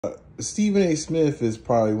Stephen A. Smith is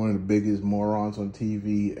probably one of the biggest morons on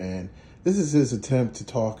TV, and this is his attempt to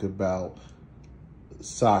talk about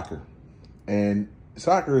soccer. And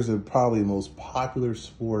soccer is probably the most popular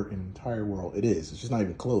sport in the entire world. It is. It's just not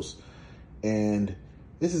even close. And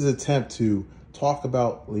this is an attempt to talk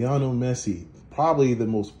about Lionel Messi, probably the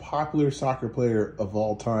most popular soccer player of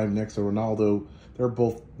all time next to Ronaldo. They're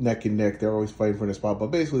both neck and neck. They're always fighting for the spot. But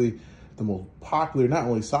basically, the most popular, not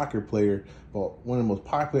only soccer player, but one of the most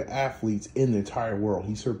popular athletes in the entire world.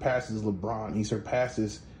 He surpasses LeBron. He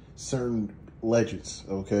surpasses certain legends,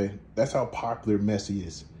 okay? That's how popular Messi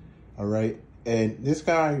is, all right? And this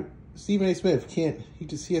guy, Stephen A. Smith, he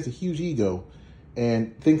has a huge ego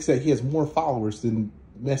and thinks that he has more followers than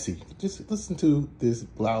Messi. Just listen to this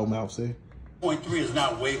loudmouth say. 4.3 is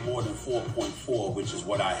not way more than 4.4, which is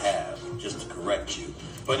what I have, just to correct you.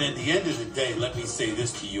 But at the end of the day, let me say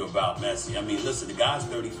this to you about Messi. I mean, listen, the guy's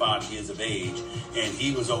 35 years of age, and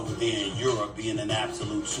he was over there in Europe being an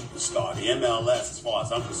absolute superstar. The MLS, as far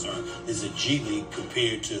as I'm concerned, is a G League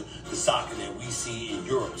compared to the soccer that we see in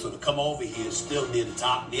Europe. So to come over here is still near the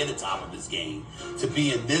top of his game. To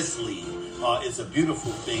be in this league is a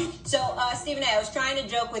beautiful thing. So, Stephen A., I was trying to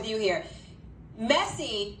joke with you here.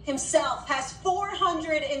 Messi himself has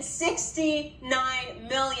 469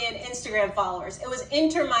 million Instagram followers. It was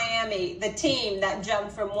Inter Miami, the team, that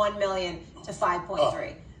jumped from 1 million to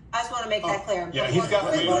 5.3. I just want to make that clear. Yeah, he's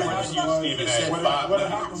got way more than Stephen A. What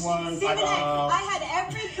happened was, Stephen A., I had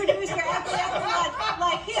every producer, everyone,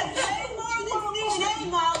 like, he has way more than Stephen A.,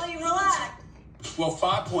 Molly, relax. Well,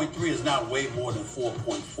 5.3 is not way more than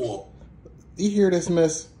 4.4. You hear this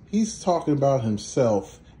mess? He's talking about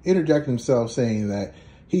himself, interjecting himself, saying that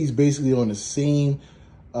he's basically on the same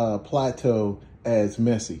plateau as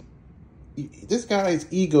Messi. This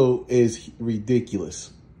guy's ego is ridiculous.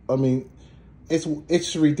 I mean,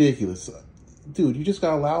 it's ridiculous. Dude, you just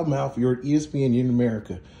got a loudmouth. You're at ESPN, you're in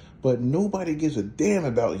America. But nobody gives a damn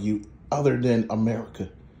about you other than America.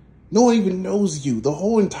 No one even knows you. The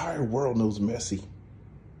whole entire world knows Messi.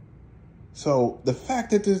 So the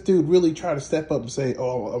fact that this dude really tried to step up and say,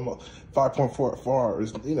 oh, I'm a 5.4 far,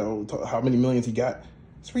 you know, how many millions he got,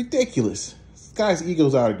 it's ridiculous. This guy's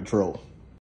ego's out of control.